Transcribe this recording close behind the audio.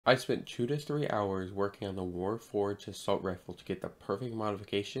I spent 2 to 3 hours working on the Warforged assault rifle to get the perfect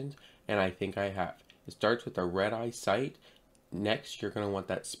modifications, and I think I have. It starts with a red-eye sight. Next, you're going to want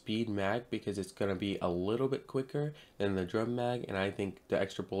that speed mag because it's going to be a little bit quicker than the drum mag, and I think the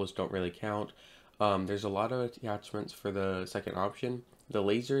extra bullets don't really count. There's a lot of attachments for the second option. The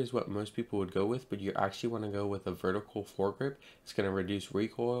laser is what most people would go with, but you actually want to go with a vertical foregrip. It's going to reduce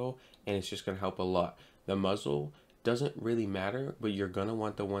recoil, and it's just going to help a lot. The muzzle doesn't really matter, but you're gonna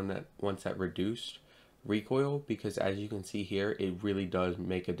want the one that wants that reduced recoil because as you can see here, it really does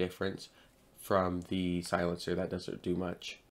make a difference from the silencer that doesn't do much.